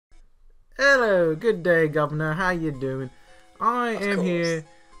Hello, good day, Governor. How you doing? I am here.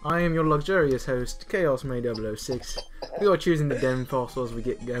 I am your luxurious host, Chaos May 006. We are choosing the den fossil as we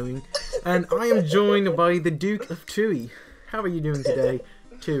get going, and I am joined by the Duke of Tewey. How are you doing today,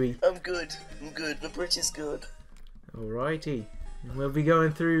 Tewey? I'm good. The bridge is good. Alrighty. We'll be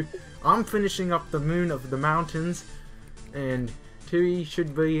going through. I'm finishing up the Moon of the Mountains, and Tewey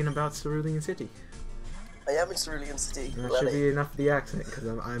should be in about Cerulean City. I am in Cerulean City. That should be enough of the accent, because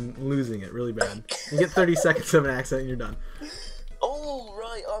I'm losing it really bad. You get 30 seconds of an accent and you're done. Oh,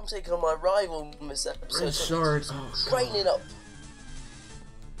 right, I'm taking on my rival in this episode. Red Shard. Training up.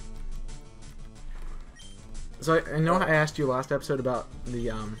 So I know I asked you last episode about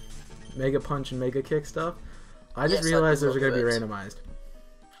the Mega Punch and Mega Kick stuff. I just realized those are going to be randomized.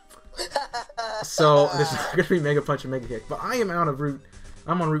 So there's not going to be Mega Punch and Mega Kick. But I am out of route.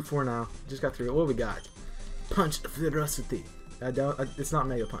 I'm on Route 4 now. Just got through it. What we got? Punch Ferocity. It's not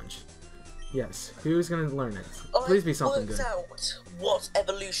Mega Punch. Yes. Who's going to learn it? Please be something good. I worked out what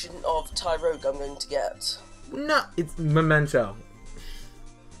evolution of Tyrogue I'm going to get. No, it's Memento.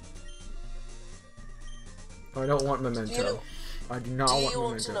 I don't want Memento. I do not want Memento. Do you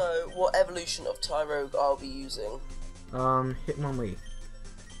want to know what evolution of Tyrogue I'll be using? Hitmonlee.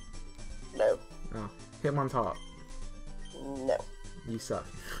 No. Oh, Hitmontop. No. You suck.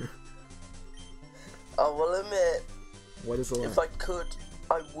 I will admit. What is the line? If I could,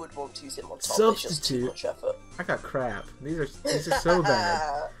 I would want to use Hitmontop. Substitute. It's just too much effort. I got crap. These are so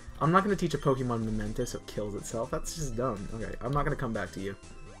bad. I'm not gonna teach a Pokemon Memento so it kills itself. That's just dumb. Okay, I'm not gonna come back to you.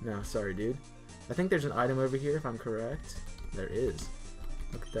 No, sorry, dude. I think there's an item over here if I'm correct. There is.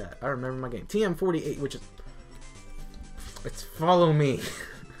 Look at that. I remember my game. TM48, which is... It's follow me.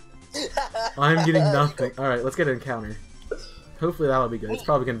 I'm getting nothing. Alright, let's get an encounter. Hopefully that'll be good. It's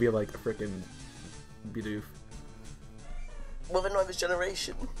probably gonna be like a freaking Bidoof. With another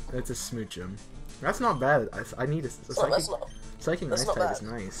generation. It's a Smoochum. That's not bad. I need a Psychic Ice type is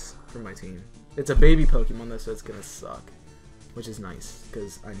nice for my team. It's a baby Pokemon though, so it's gonna suck. Which is nice,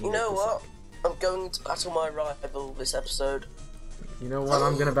 because I need it. You know what? I'm going to battle my rival this episode. You know what?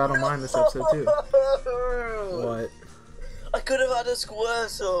 I'm gonna battle mine this episode too. What? I could have had a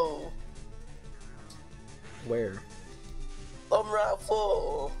Squirtle. Where? On Route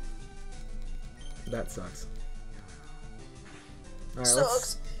 4. That sucks. Alright,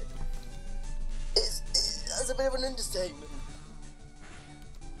 sucks. It's a bit of an understatement.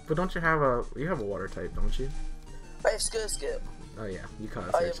 But don't you have a water type, don't you? I have Skip. Oh yeah, you caught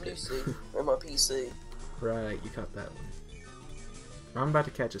it. I have Lucy in my PC. Right, you caught that one. I'm about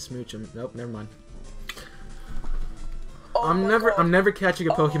to catch a Smoochum. Nope, never mind. Oh I'm never catching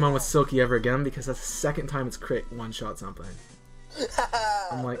a Pokemon with Silky ever again because that's the second time it's crit one-shot something.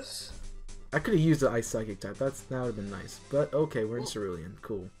 I'm like, I could have used the Ice Psychic type. That would have been nice. But okay, we're in Cerulean.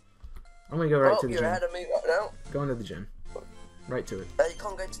 Cool. I'm gonna go right to the gym. You're ahead of me right now. Go into the gym. Right to it. You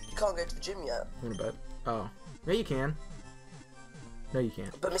can't go to the gym yet. What about? Oh, yeah, you can. No, you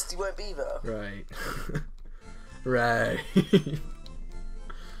can't. But Misty won't be there. Right. Right.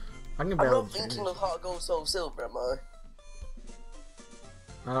 I'm not thinking of Heart Gold Soul Silver, am I?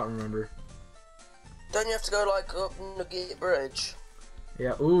 I don't remember. Don't you have to go like up Nugget Bridge?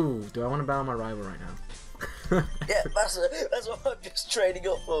 Yeah. Ooh. Do I want to battle my rival right now? Yeah, that's what I'm just training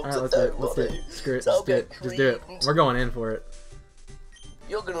up for. Alright, let's do it. Let's do it. Screw it. Just do it. Just do it. We're going in for it.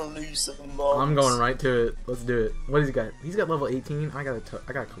 You're gonna lose some mobs. I'm going right to it. Let's do it. What has he got? He's got level 18. I gotta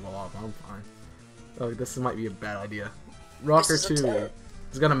come off. I'm fine. Oh, this might be a bad idea. Rocker 2.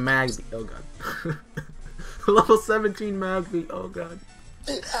 He's got a Magby. Oh god. Level 17 Magby. Oh god.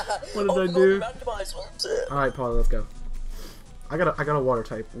 What did I do? Alright, Paul, let's go. I got a water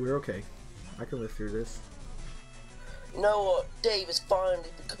type. We're okay. I can live through this. You know what? Dave is finally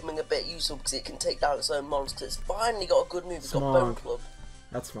becoming a bit useful because it can take down its own monsters. It's finally got a good move. It's got Bone Club.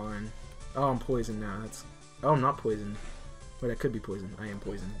 That's fine. Oh, I'm poisoned now. Oh, I'm not poisoned. Wait, I could be poisoned. I am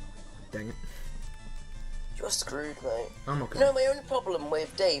poisoned. Dang it. You're screwed, mate. I'm okay. You know, my only problem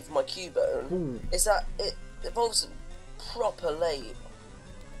with Dave, my Cubone, is that it evolves proper late.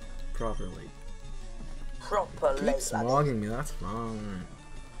 Proper late. Proper late. Keep smogging me, that's fine.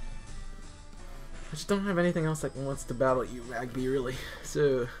 I just don't have anything else that wants to battle you, Magby, really.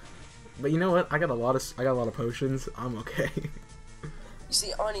 So, but you know what? I got a lot of potions. I'm okay. You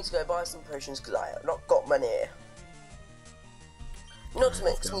see, I need to go buy some potions because I have not got many. You know what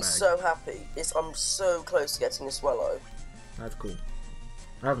makes me so happy is I'm so close to getting a Swallow. That's cool.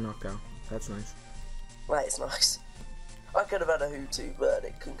 I have a Noctowl. That's nice. That is nice. I could have had a Hootu, but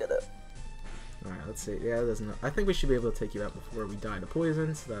it couldn't get it. Alright, let's see. Yeah, it doesn't. I think we should be able to take you out before we die to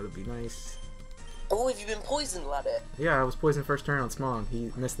poison, so that would be nice. Oh, have you been poisoned, laddie? Yeah, I was poisoned first turn on Smog.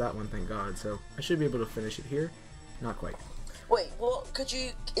 He missed that one, thank God. So I should be able to finish it here. Not quite. Wait, what? Could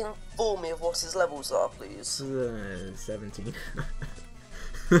you inform me of what his levels are, please? 17.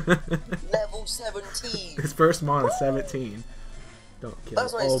 Level 17. His first mon is 17. Don't kill.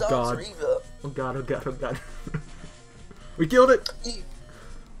 That's not his starter either. Oh God! Oh God! Oh God! We killed it.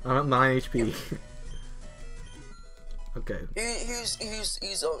 I'm at 9 HP. Okay. Who's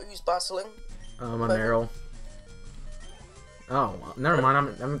battling? I'm on Meryl. Oh, never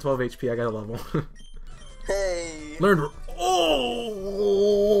mind. I'm at 12 HP. I got a level. Hey. Learned.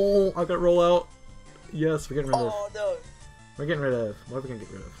 Oh! I got roll out. Yes, we're getting rid of. Oh no. We're getting rid of. What are we gonna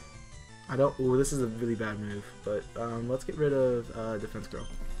get rid of? I don't. Ooh, this is a really bad move. But let's get rid of Defense Girl.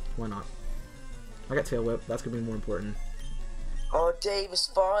 Why not? I got Tail Whip. That's gonna be more important. Oh, Dave, is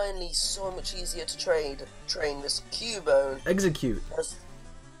finally so much easier to train this Cubone. Execute.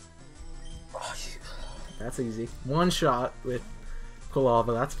 Oh, That's easy. One shot with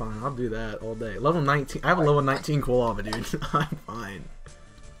Quilava. That's fine. I'll do that all day. Level 19. I have a level 19 Quilava, dude. I'm fine.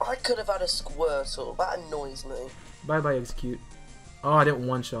 I could have had a Squirtle. That annoys me. Bye bye, Execute. Oh, I didn't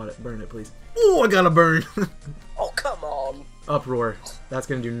one shot it. Burn it, please. Oh, I got a burn. Oh, come on. Uproar. That's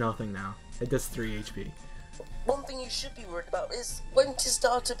gonna do nothing now. It does 3 HP. One thing you should be worried about is when to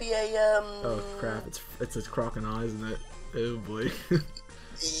start to be a Oh crap! It's a Crocodile, isn't it? Oh boy. Yep.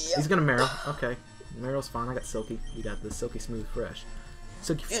 He's gonna Meryl. Okay, Meryl's fine. I got Silky. We got the Silky Smooth Fresh.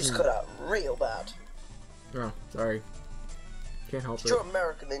 Silky. You just cut out real bad. Oh, sorry. Can't help It's your it.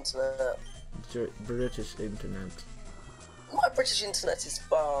 American internet. It's your British internet. My British internet is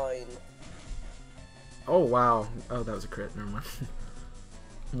fine. Oh wow. Oh, that was a crit. Never mind.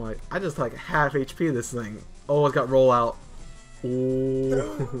 I'm like, I just like half HP this thing. Oh, it's got rollout.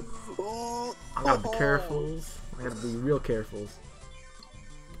 Oh. I gotta be careful. I gotta be real careful.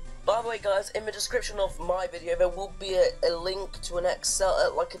 By the way, guys, in the description of my video, there will be a link to an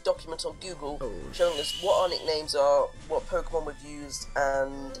Excel, like a document on Google, showing us what our nicknames are, what Pokemon we've used,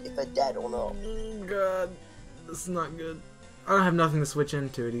 and if they're dead or not. Oh God, this is not good. I don't have nothing to switch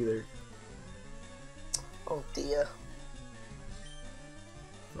into it either. Oh dear.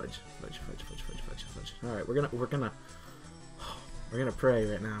 Fudge. Alright, we're gonna pray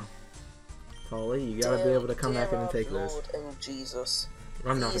right now. Polly, you gotta be able to come back in and take Lord this. And Jesus.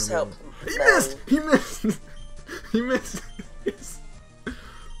 I'm not Please gonna be help able. him. He missed! He missed! He missed! Yes.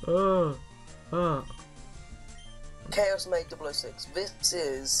 Oh. Chaos Mate 006. This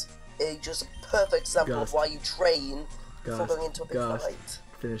is just a perfect example of why you train before going into a big fight.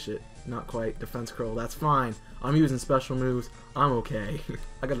 Finish it. Not quite. Defense curl. That's fine. I'm using special moves. I'm okay.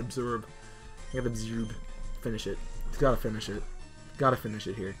 I got absorb. Finish it. Gotta finish it. Gotta finish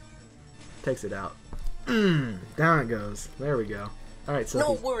it here. Takes it out. Down it goes. There we go. Alright, so.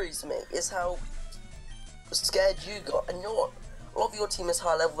 What worries me is how scared you got, and a lot of your team is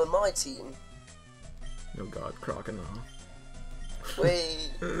higher level than my team. Oh God, Crocodile. Wait.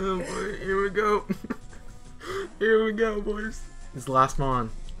 Oh boy, here we go. Here we go, boys. This last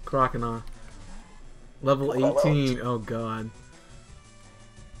mon, Crocodile. Level 18. Oh God.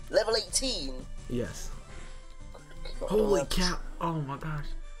 Level 18? Yes. Holy cow. Oh my gosh.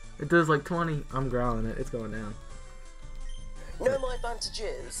 It does like 20. I'm growling it. It's going down. You know my advantage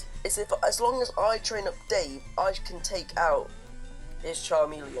is if as long as I train up Dave, I can take out his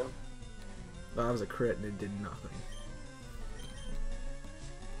Charmeleon. Well, that was a crit and it did nothing.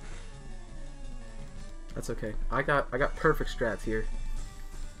 That's okay. I got perfect strats here.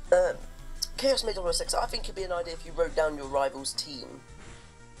 Chaos Mate 006, I think it'd be an idea if you wrote down your rival's team.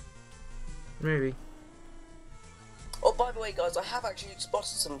 Maybe. Oh, by the way, guys, I have actually spotted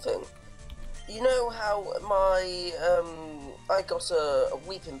something. You know how my I got a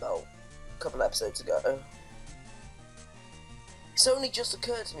Weeping Belt a couple episodes ago. It's only just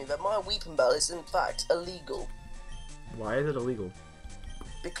occurred to me that my Weeping Belt is in fact illegal. Why is it illegal?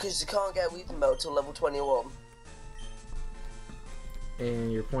 Because you can't get a Weeping Belt till level 21.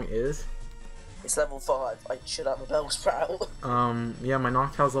 And your point is? It's level 5. I should have a Bellsprout. Yeah, my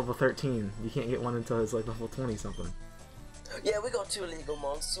Noctowl's level 13. You can't get one until it's like level 20 something. Yeah, we got 2 illegal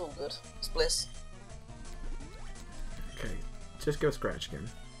mons. It's all good. It's bliss. Okay, just go Scratch again.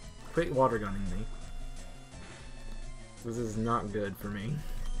 Quit water gunning me. This is not good for me.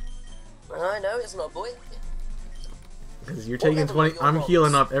 I know, it's not, boy. Because you're taking 20. I'm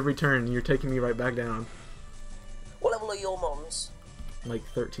healing up every turn, and you're taking me right back down. What level are your mons? Like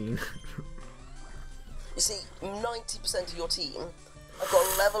 13. You see, 90% of your team have got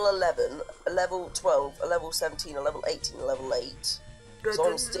a level 11, a level 12, a level 17, a level 18, a level 8. So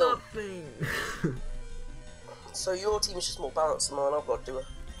I'm still. Nothing. So your team is just more balanced than mine. I've got to do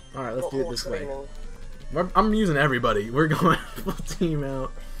a. Alright, let's do it this way. Training. I'm using everybody. We're going full team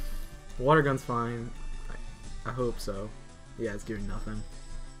out. Water gun's fine. I hope so. Yeah, it's giving nothing.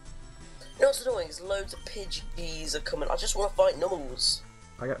 You know what's annoying is loads of Pidgeys are coming. I just want to fight Nulls.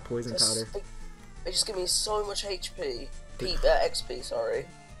 I got poison powder. They just give me so much HP. XP, sorry.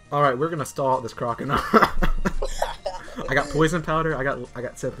 Alright, we're gonna stall out this crocodile. I got poison powder, I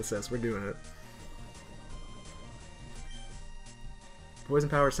got synthesis, we're doing it. Poison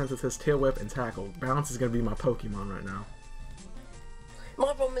power, synthesis, tail whip, and tackle. Bounce is gonna be my Pokemon right now.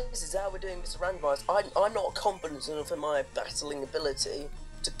 My problem is how we're doing this randomised. I'm not confident enough in my battling ability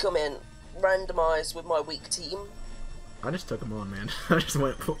to come in randomised with my weak team. I just took him on, man. I just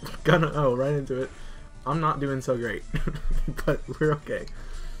went gunna right into it. I'm not doing so great, but we're okay.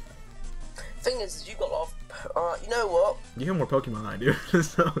 Thing is, you got a lot of, you know what? You have more Pokemon than I do,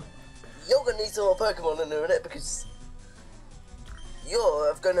 so... You're gonna need some more Pokemon in there, innit? Because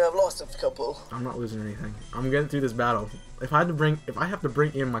you're gonna have lost a couple. I'm not losing anything. I'm getting through this battle. If I have to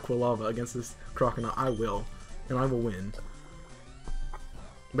bring in my Quilava against this Crocodile, I will, and I will win.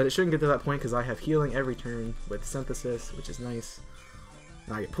 But it shouldn't get to that point because I have healing every turn with synthesis, which is nice.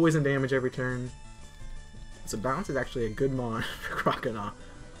 And I get poison damage every turn. So bounce is actually a good mon for Crocodile.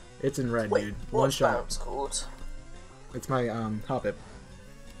 It's in red, dude. One shot. What's bounce called? It's my Hoppip.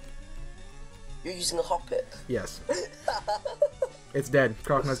 You're using a Hoppip? Yes. It's dead.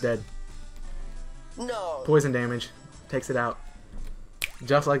 Crocodile's dead. No. Poison damage. Takes it out.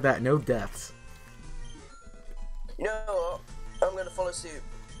 Just like that. No deaths. You know what? I'm gonna follow suit.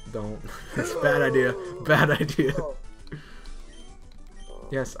 Don't. It's a bad idea. Bad idea.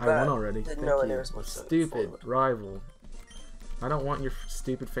 Yes, I won already. Thank you. Stupid rival. I don't want your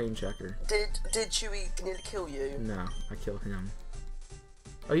stupid fame checker. Did Tewey nearly kill you? No, I killed him.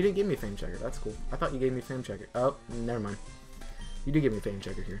 Oh, you didn't give me fame checker. That's cool. I thought you gave me fame checker. Oh, never mind. You do give me fame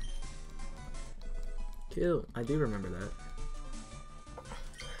checker here. Kill. I do remember that.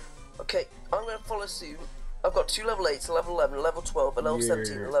 Okay, I'm gonna follow suit. I've got 2 level 8s, a level 11, a level 12, a level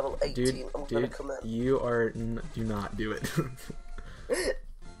 17, a level 18. I'm gonna come in. You are do not do it.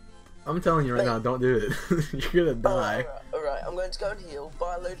 I'm telling you right now, don't do it. You're gonna die. Alright, I'm going to go and heal,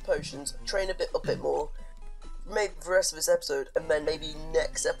 buy a load of potions, train a bit more, maybe for the rest of this episode, and then maybe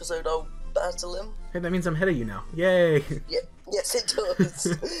next episode I'll battle him. Hey, that means I'm ahead of you now. Yay! Yeah, yes it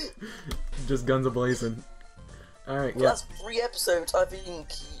does. Just guns a-blazing. Alright, yeah. Last 3 episodes, I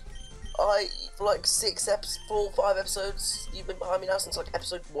think, for like 4 or 5 episodes, you've been behind me now since like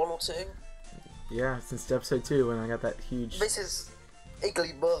episode 1 or 2. Yeah, since episode 2 when I got that huge... This is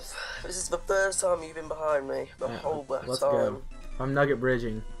Igglybuff. This is the first time you've been behind me, the whole time. Let's go. I'm nugget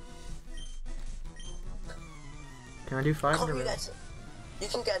bridging. Can I do 5 in a row? You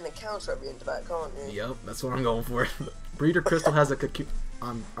can get an encounter at the end of that, can't you? Yep, that's what I'm going for. Breeder Crystal has a Cocoon.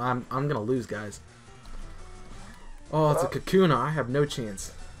 I'm gonna lose, guys. Oh, it's a Kakuna. I have no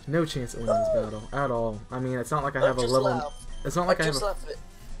chance. No chance of winning this battle at all. I mean, it's not like I have a level. It's not like I just laugh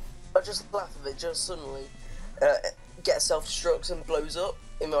at it just suddenly gets self-destructs and blows up,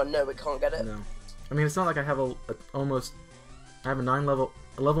 even though I know it can't get it. No, I mean it's not like I have a I have a 9 level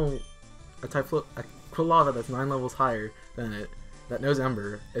a Quilava that's 9 levels higher than it that knows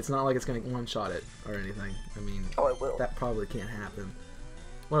Ember. It's not like it's gonna one-shot it or anything. I mean, oh, it will. That probably can't happen.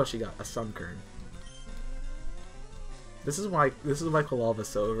 What else you got? A Sunkern. This is why Quilava's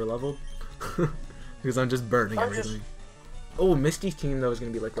so overleveled. Because I'm just burning everything. Oh, Misty's team though is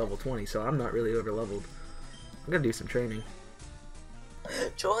gonna be like level 20, so I'm not really overleveled. I'm gonna do some training.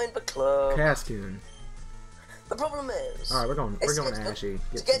 Join the club. Castoon. The problem is, alright, we're going Ashy.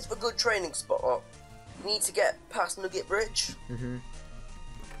 To get to a good training spot, you need to get past Nugget Bridge. Mm-hmm.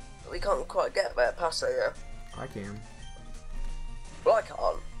 We can't quite get there past there yet. I can. Well, I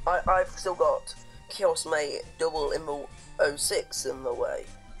can't. I've still got Chaos Mate double in the 06 in the way.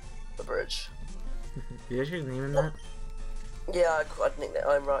 The bridge. Did you actually name him that? Yeah, I'd nickname it.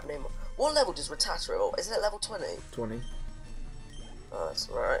 I'm right name. What level does Rattata roll? Is it level 20? 20. Oh, that's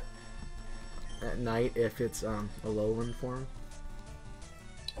right. At night, if it's a lowland form.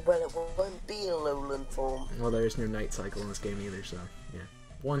 Well, it won't be a lowland form. Well, there's no night cycle in this game either, so yeah.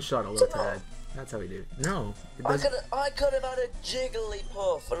 One shot a Lotad. That's how we do it. No. I could have had a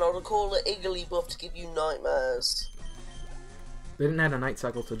Jigglypuff, and I would call it Igglybuff to give you nightmares. They didn't add a night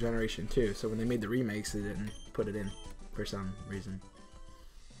cycle till Generation 2, so when they made the remakes, they didn't put it in for some reason.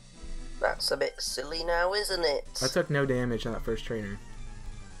 That's a bit silly now, isn't it? I took no damage on that first trainer.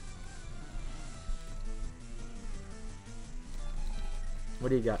 What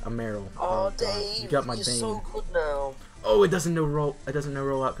do you got? A Meryl. Oh, Dave, you got my you're Bane. so good now. Oh, it doesn't know roll. It doesn't know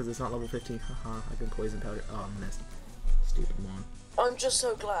roll out because it's not level 15. Haha, I can poison powder. Oh, I missed. Stupid mon. I'm just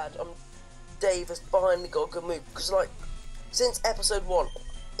so glad. Dave has finally got a good move. Because, like, since episode 1,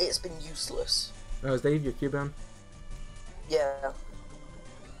 it's been useless. Oh, is Dave your Cubone? Yeah.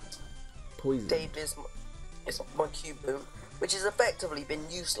 Poison. Dave is my Cubone, which has effectively been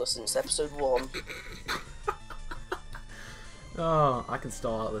useless since episode 1. Oh, I can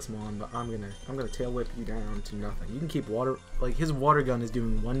stall out this Mon, but I'm gonna tail whip you down to nothing. You can keep water, like his water gun is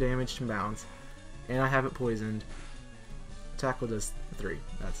doing 1 damage to bounce, and I have it poisoned. Tackle does 3.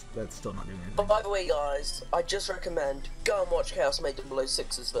 That's still not doing anything. But by the way, guys, I just recommend go and watch Chaos Made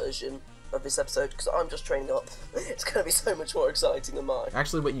 006's version of this episode because I'm just training up. It's gonna be so much more exciting than mine.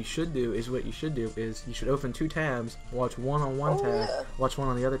 Actually, what you should do is you should open 2 tabs, watch one on one tab, yeah. watch one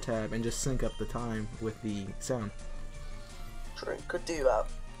on the other tab, and just sync up the time with the sound. True, could do that.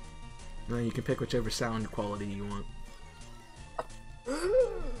 And then you can pick whichever sound quality you want.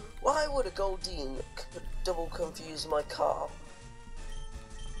 Why would a Goldeen double confuse my car?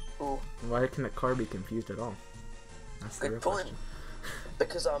 Ooh. Why can a car be confused at all? That's the real Good point. question.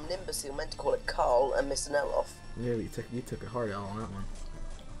 Because I'm an imbecile meant to call it Carl and miss an L off. Yeah, you took a hard L on that one.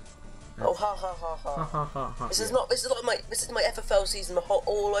 Oh ha ha ha ha. Ha ha ha ha. This is my FFL season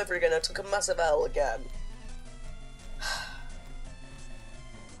all over again. I took a massive L again.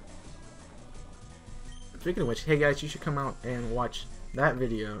 Speaking of which, hey guys, you should come out and watch that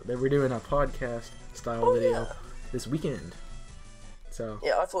video that we're doing a podcast style video this weekend. So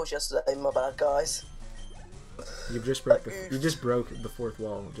yeah, I thought it was yesterday. My bad, guys. you just broke the 4th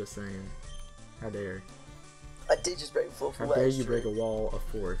wall. Just saying. How dare? I did just break the 4th wall. How dare you break a wall of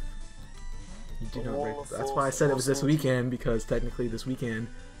 4th? You do not break. That's why I said it was this weekend, because technically this weekend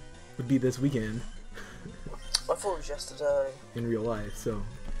would be this weekend. I thought it was yesterday. In real life, so.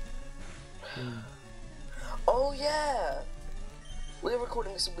 Oh yeah! We're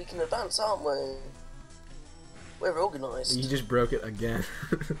recording this a week in advance, aren't we? We're organised. You just broke it again.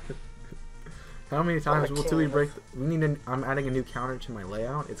 How many times will Tewey break? I'm adding a new counter to my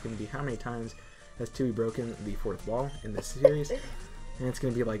layout. It's going to be how many times has Tewey broken the 4th wall in this series, and it's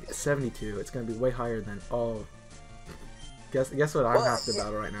going to be like 72. It's going to be way higher than all. Guess what I'm half to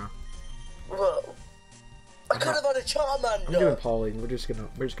battle right now. Whoa! I could have had a Charmander. I'm doing Polly. We're just gonna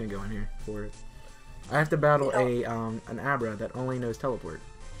go in here for it. I have to battle an Abra that only knows teleport.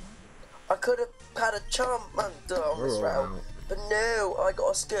 I could have had a Charmander on this route, but no, I got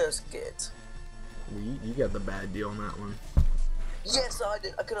a Skirskit. You got the bad deal on that one. Yes, I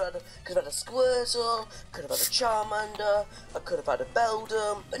did. I could have had a Squirtle, could have had a Charmander, I could have had a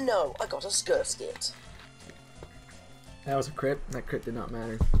Beldum, but no, I got a Skirskit. That was a crit. That crit did not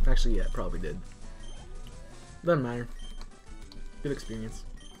matter. Actually, yeah, it probably did. Doesn't matter. Good experience.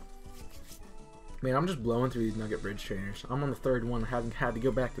 Man, I'm just blowing through these Nugget Bridge trainers. I'm on the 3rd one. I haven't had to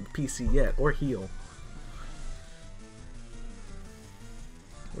go back to the PC yet, or heal.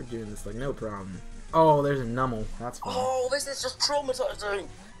 We're doing this like no problem. Oh, there's a Numel. That's fine. Oh, this is just traumatizing.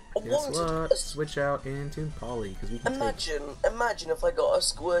 Guess what? Switch out into Polly, because we can Imagine if I got a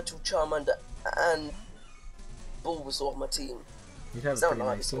Squirtle, Charmander, and Bulbasaur on my team. You'd have a pretty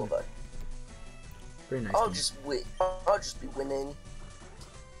nice team. Very nice I'll team. just be winning.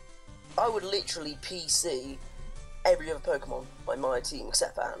 I would literally PC every other Pokemon by my team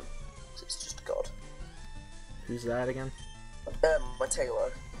except for Anne. It's just a god. Who's that again? My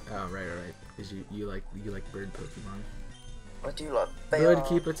Taylor. Oh, right. Because you like bird Pokemon. I do like. Bird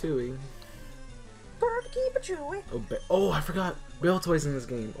keep a Tewey. Bird keep a Tewey. Oh, I forgot. Baltoy's in this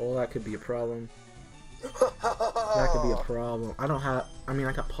game. Oh, that could be a problem. That could be a problem. I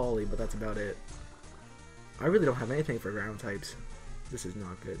got Polly, but that's about it. I really don't have anything for ground types. This is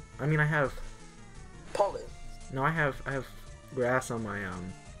not good. I mean, I have Pollen. No, I have grass on my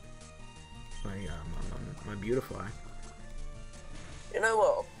my Beautifly. You know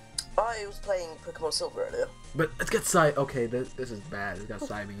what? I was playing Pokemon Silver earlier. But it's got Psy. Okay, this is bad. It's got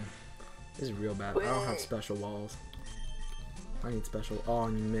Psybeam. This is real bad. I don't have special walls. I need special. Oh,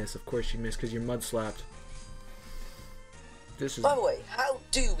 and you miss. Of course you miss because you're mud slapped. This is. By the way, how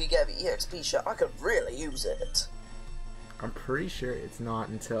do we get the EXP shot? I could really use it. I'm pretty sure it's not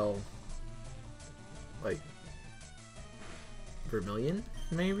until like Vermilion,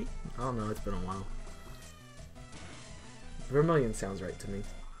 maybe? I don't know, it's been a while. Vermilion sounds right to me.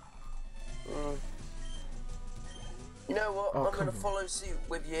 You know what? I'm gonna follow suit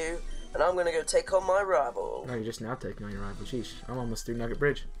with you, and I'm gonna go take on my rival. No, you're just now taking on your rival. Sheesh, I'm almost through Nugget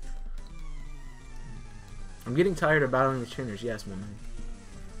Bridge. I'm getting tired of battling the trainers. Yes, woman.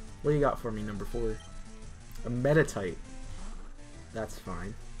 What do you got for me, number 4? A Metatite. That's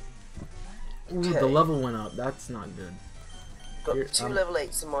fine. Ooh, the level went up. That's not good. Got two level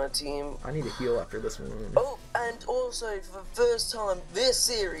 8s in my team. I need to heal after this one. Oh, and also for the first time this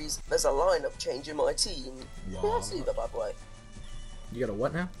series, there's a lineup change in my team. Wow. Let's leave that by the way. You got a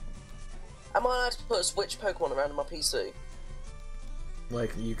what now? Am I allowed to put a switch Pokemon around in my PC?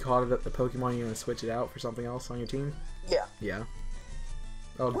 Like, you caught it at the Pokemon, you're gonna switch it out for something else on your team? Yeah. Yeah.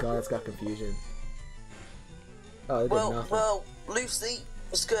 Oh god, it's got confusion. Oh, it did nothing. Well, Lucy,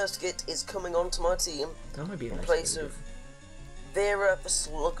 the Skirskit, is coming onto my team That might be a in nice place way to of Vera the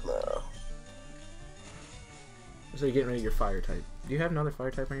Slugma. So you're getting rid of your fire type. Do you have another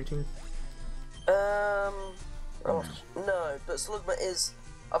fire type on your team? No, but Slugma is...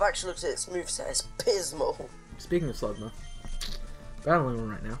 I've actually looked at its moveset, it's abysmal. Speaking of Slugma, battling one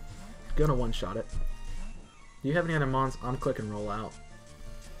right now. Gonna one-shot it. Do you have any other mons? I'm click and roll out.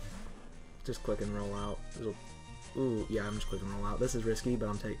 Just click and roll out. Ooh, yeah, I'm just click and roll out. This is risky, but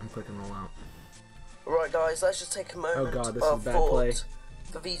I'm click and roll out. Right, guys, let's just take a moment. Oh god, this is bad play.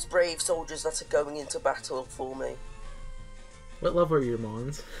 For these brave soldiers that are going into battle for me. What level are your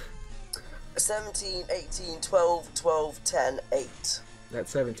mons? 17, 18, 12, 12, 10, 8. That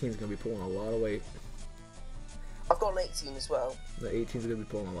 17 is going to be pulling a lot of weight. I've got an 18 as well. The 18 is going to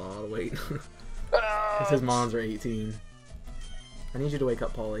be pulling a lot of weight. Because his mons are 18. I need you to wake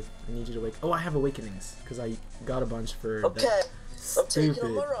up, Polly. I need you to wake... Oh, I have Awakenings. Because I got a bunch for... Okay, I'm taking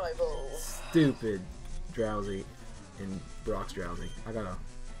on my rival. Stupid Drowsy. And Brock's Drowsy. I got a...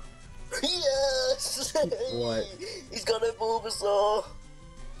 Yes! What? He's got a Bulbasaur.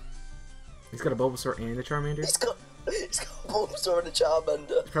 He's got a Bulbasaur and a Charmander? He's got a Bulbasaur and a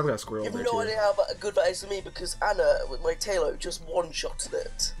Charmander. He's probably got a squirrel You there, have no too. idea how good that is for me because Anna, with my Tailo, just one-shotted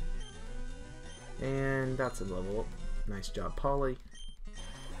it. And that's a level up. Nice job, Polly.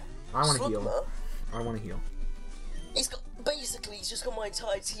 I want to heal. I want to heal. He's got... Basically, he's just got my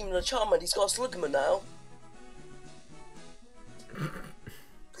entire team in a Charmander. He's got a Slugma now.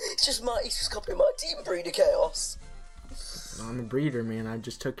 He's just copying my team, Breeder Chaos. I'm a breeder, man. I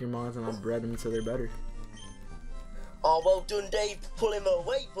just took your mons and I bred them so they're better. Oh, well done, Dave, pulling the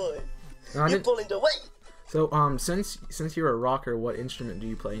weight, boy. No, You're pulling the weight. So, since you're a rocker, what instrument do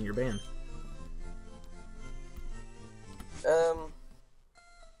you play in your band?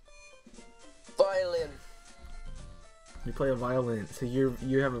 Violin. You play a violin. So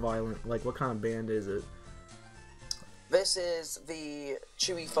you have a violin. Like, what kind of band is it? This is the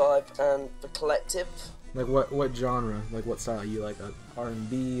Tewey 5 and the Collective. Like, what genre? Like, what style? You like a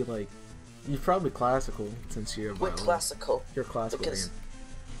R&B? Like, you're probably classical since you're a violin. We're classical. You're a classical because...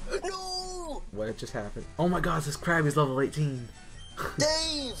 band. No! What just happened? Oh my god, this Krabby's level 18.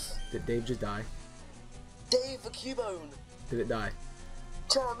 Dave! Did Dave just die? Dave the Cubone. Did it die?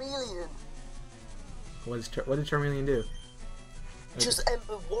 Charmeleon. What did Charmeleon do? Just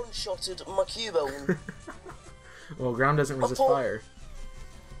Ember one-shotted my Cubone. Well, ground doesn't resist fire.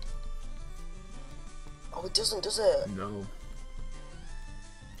 Oh, it doesn't, does it? No.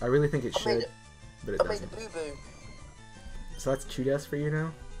 I really think it should, but it doesn't. I made a boo-boo. So that's 2 deaths for you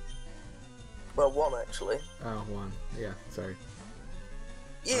now? Well, 1 actually. Oh, 1. Yeah, sorry.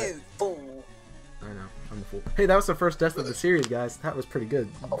 You fool. I know, I'm a fool. Hey, that was the first death of the series, guys. That was pretty good.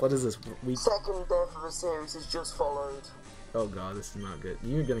 What is this? Second death of the series is just followed. Oh god, this is not good.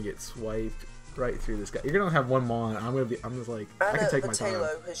 You're gonna get swiped right through this guy. You're gonna have one mon. I'm just like, I can take my time. Anna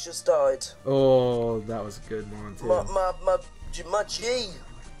has just died. Oh, that was a good mon too. My G.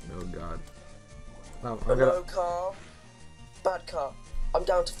 Oh god. Oh, Hello, car. Bad car. I'm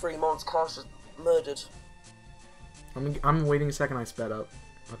down to 3 mons. Car's just murdered. I'm waiting a second. I sped up.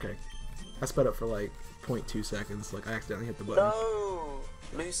 Okay. I sped up for like 0.2 seconds. Like I accidentally hit the button. No,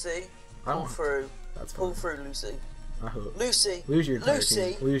 Lucy. Pull through. That's fine. Pull through, Lucy. I hope. Lucy. Lose your entire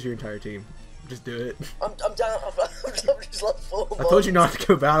Lucy. team. Lose your entire team. Just do it. I'm down. I'm just like 4 I told you not to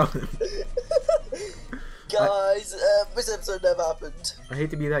go battle him. Guys, this episode never happened. I hate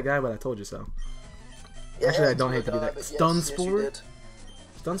to be that guy, but I told you so. Yeah, Actually, I don't hate to be that. Stun Spore? Yes,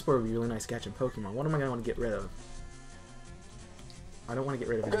 Stun Spore would be really nice catching Pokemon. What am I going to want to get rid of? I don't want to get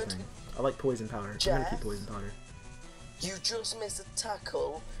rid of anything. I like Poison Powder. I'm going to keep Poison Powder. You just missed a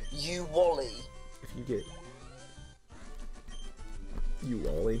tackle, you Wally. If you get... You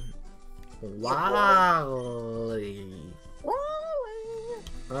Wally. Wally.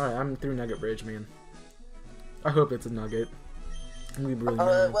 Alright, I'm through Nugget Bridge, man. I hope it's a nugget. I'm gonna be really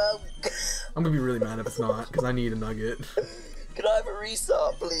mad. Well... I'm gonna be really mad if it's not, because I need a nugget. Can I have a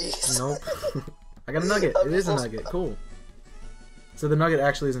restart, please? Nope. I got a nugget. It is a nugget. Cool. So the nugget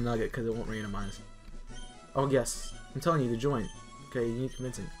actually is a nugget, because it won't randomize. Oh, yes. I'm telling you to join. Okay, you need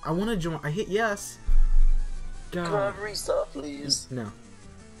convincing. I want to join. I hit yes. God. Can I have a restart, please? No.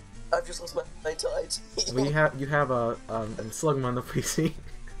 I've just lost my tide. Well, you have a Slugma on the PC.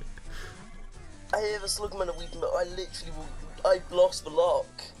 I have a Slugman a week, but I lost the lock.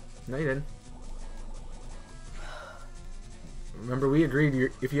 No, you didn't. Remember, we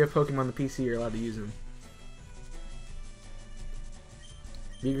agreed if you have Pokemon on the PC, you're allowed to use them.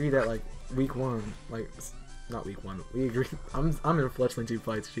 We agreed that like week 1, like not week 1. We agreed. I'm in Fletchling 2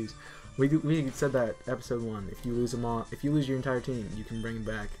 fights. Jeez. We said that episode 1. If you lose them all, if you lose your entire team, you can bring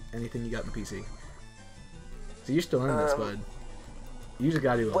back anything you got in the PC. So you're still in this, bud. You just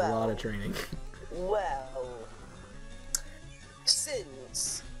gotta do a lot of training. Well,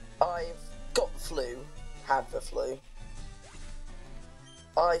 since I've got the flu, had the flu,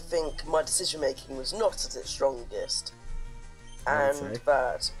 I think my decision making was not at its strongest, and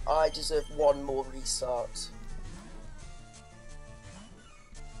that I deserve one more restart.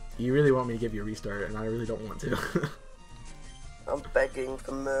 You really want me to give you a restart, and I really don't want to. I'm begging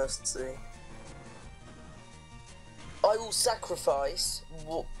for mercy. I will sacrifice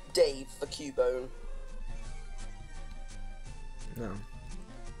Dave for Cubone. No.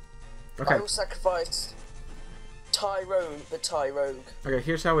 Okay. I will sacrifice Tyrone for Tyrogue. Okay,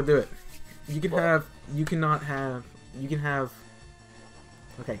 here's how we do it. You can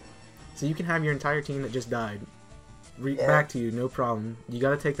Okay. So you can have your entire team that just died back to you, no problem. You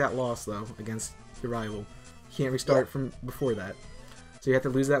gotta take that loss though against your rival. You can't restart from before that. So you have to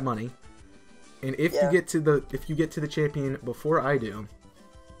lose that money. And if you get to the champion before I do,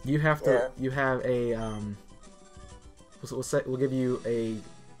 you have to you have a we'll give you a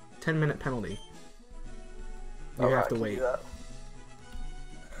 10-minute penalty. You have to wait.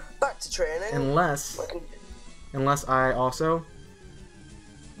 Back to training. Unless I also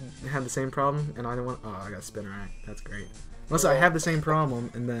have the same problem and I don't want. Oh, I got a spinner. Right. That's great. Unless I have the same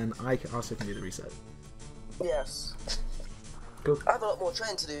problem and then I also can do the reset. Yes. Cool. I have a lot more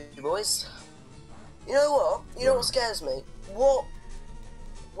training to do, boys. You know what? You know what scares me?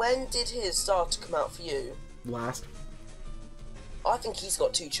 When did his starter come out for you? Last. I think he's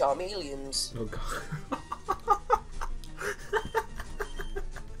got 2 Charmeleons. Oh god.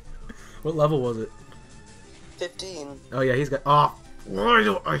 What level was it? 15. Oh yeah, he's got. Oh,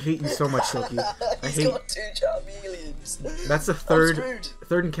 I hate you so much, Silky. He's got 2 Charmeleons. That's the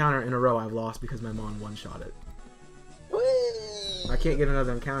third encounter in a row I've lost because my Mon one-shot it. Whee! I can't get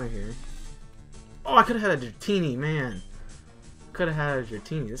another encounter here. Oh, I could have had a Dratini, man. Could have had a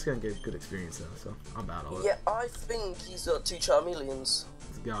Dratini. This is gonna get good experience though, so I'll battle it. Yeah, I think he's got 2 Charmeleons.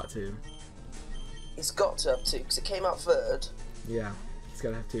 He's got to. He's got to have 2 because it came out 3rd. Yeah, he's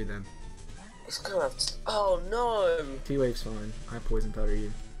gotta have 2 then. He's gonna have to. Oh no! T-Wave's fine. I poison powder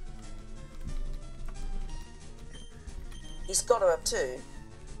you. He's gotta have 2.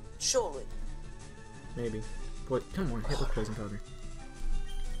 Surely. Maybe. Come on, hit with poison powder.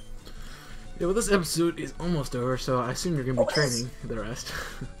 Yeah, well, this episode is almost over, so I assume you're gonna be training the rest.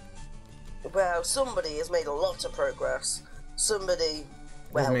 Well, somebody has made a lot of progress. Somebody,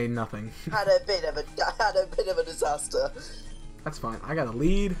 has made nothing. had a bit of a disaster. That's fine. I got a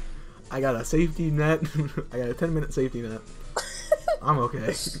lead. I got a safety net. I got a 10-minute safety net. I'm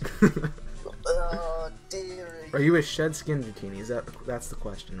okay. Oh dearie. Are you a shed skin Dratini? That's the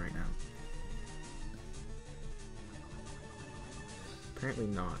question right now. Apparently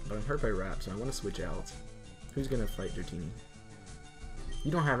not, but I'm hurt by Rap, so I want to switch out. Who's gonna fight Dratini? You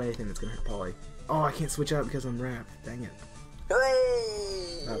don't have anything that's gonna hurt Polly. Oh, I can't switch out because I'm Rap. Dang it.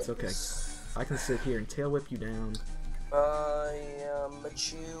 Hey! That's okay. I can sit here and tail whip you down. I am a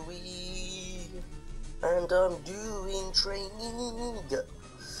Tewey, and I'm doing training.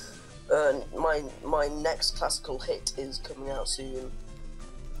 My next classical hit is coming out soon.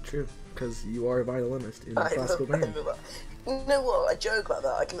 True, because you are a violinist in a classical band. You know what? I joke about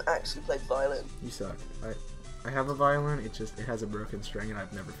that. I can actually play the violin. You suck. I have a violin. It has a broken string, and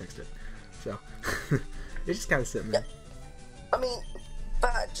I've never fixed it. So it's just kind of sitting there. Yeah. I mean,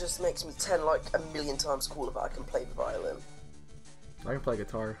 that just makes me like a million times cooler that I can play the violin. I can play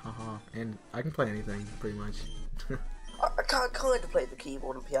guitar, haha, and I can play anything pretty much. I kind of play the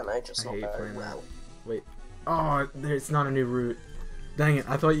keyboard and piano, just not very well. Wait. Oh, it's not a new route. Dang it!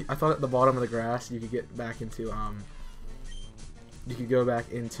 I thought at the bottom of the grass you could get back into You could go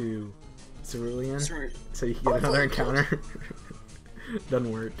back into Cerulean, so you can get another encounter.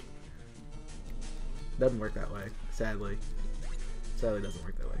 Doesn't work. Doesn't work that way, sadly. Sadly, it doesn't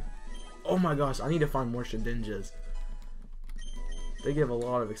work that way. Oh my gosh, I need to find more Shedinjas. They give a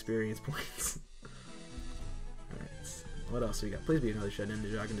lot of experience points. Alright, what else we got? Please be another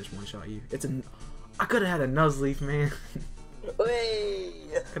Shedinja, I can just one-shot you. I could have had a Nuzleaf, man. Whee!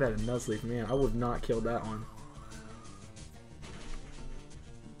 Could have had a Nuzleaf, man. I would not killed that one.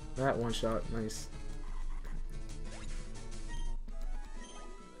 That one shot, nice.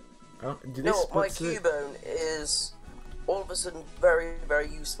 Oh, do they my split Cubone is all of a sudden very, very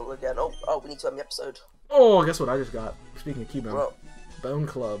useful again. Oh, we need to end the episode. Oh, guess what I just got? Speaking of Cubone. Well, Bone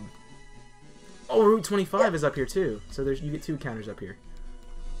Club. Oh, Route 25 is up here too. So there's you get 2 counters up here.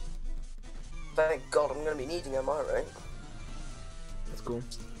 thank God I'm going to be needing them, right? That's cool.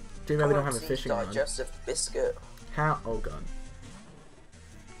 Too bad we don't have a fishing rod. Digestive biscuit. How? Oh god.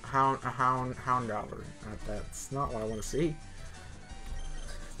 Hound dollar. That's not what I want to see.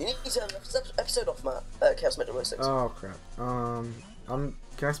 You need to turn the episode off, Matt. Chaos Mid 06. Oh crap.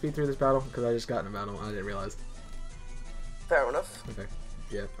 Can I speed through this battle? Because I just got in a battle. I didn't realize. Fair enough. Okay.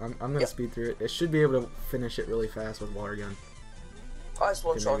 Yeah, I'm gonna speed through it. It should be able to finish it really fast with water gun. I just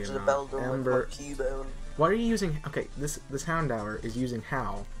want to charge the Beldum with my Cubone. Why are you using? Okay, this Houndour is using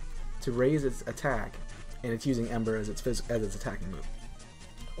Howl to raise its attack, and it's using Ember as its attacking move.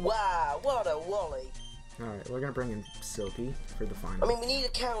 Wow, what a wally! All right, we're gonna bring in Silky for the final. I mean, we need a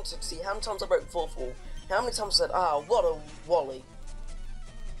counter to see how many times I broke 4-4. How many times I said, what a wally.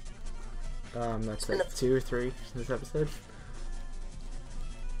 That's like 2 or 3 this episode.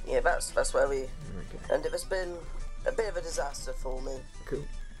 Yeah, that's where we. Okay. And it's been a bit of a disaster for me. Cool.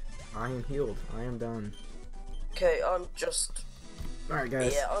 I am healed. I am done. Okay, I'm just. Alright,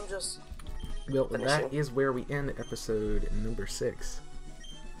 guys. Yeah, I'm just. Well, finishing. that is where we end episode number 6.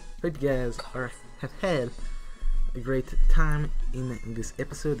 Hope you guys have had a great time in this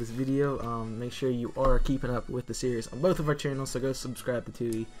episode, this video. Make sure you are keeping up with the series on both of our channels, so go subscribe to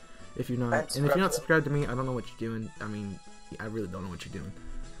Tewey if you're not. And if you're not subscribed to me, I don't know what you're doing. I mean, I really don't know what you're doing.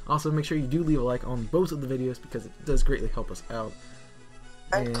 Also, make sure you do leave a like on both of the videos because it does greatly help us out.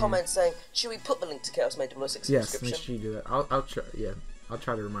 And comment saying, should we put the link to Chaos Made 06 in the description? Yes, make sure you do that. I'll try. Yeah, I'll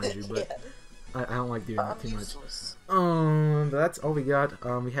try to remind you, but yeah. I don't like doing that too useless. much. But that's all we got.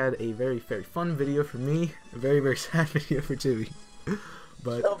 We had a very fun video for me, a very sad video for Tewey.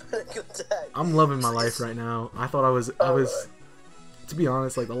 But I'm loving my life right now. I thought I was. To be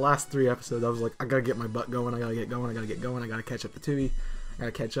honest, like the last 3 episodes, I was like, I gotta get my butt going. I gotta get going. I gotta catch up to Tewey. I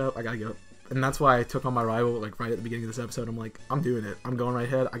gotta catch up. I gotta go. And that's why I took on my rival like right at the beginning of this episode. I'm like, I'm doing it. I'm going right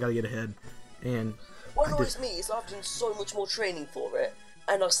ahead. I gotta get ahead. And what annoys me is I've done so much more training for it,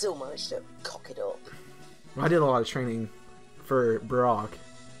 and I still managed to cock it up. I did a lot of training for Brock,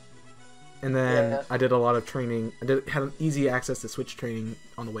 and then I did a lot of training. Had easy access to Switch training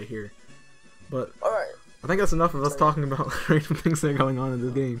on the way here. But alright. I think that's enough of us talking about random things that are going on in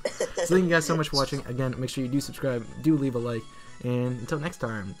this game. So thank you guys so much for watching. Again, make sure you do subscribe, do leave a like, and until next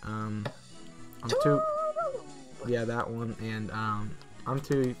time, I'm that one, and I'm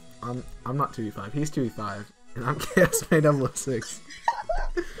not 2v5, he's 2v5, and I'm Chaos Made 06.